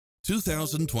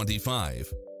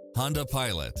2025 Honda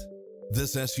Pilot.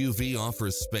 This SUV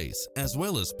offers space as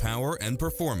well as power and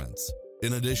performance.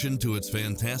 In addition to its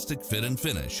fantastic fit and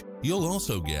finish, you'll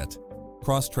also get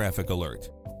cross-traffic alert,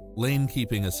 lane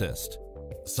keeping assist,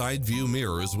 side view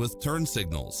mirrors with turn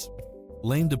signals,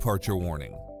 lane departure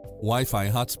warning, Wi-Fi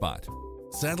hotspot,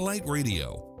 satellite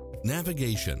radio,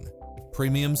 navigation,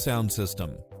 premium sound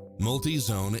system,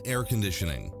 multi-zone air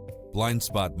conditioning, blind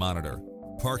spot monitor,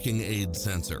 parking aid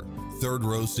sensor, third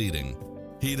row seating,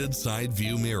 heated side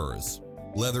view mirrors,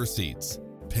 leather seats,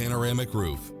 panoramic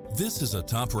roof. This is a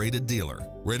top-rated dealer.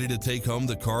 Ready to take home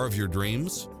the car of your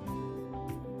dreams?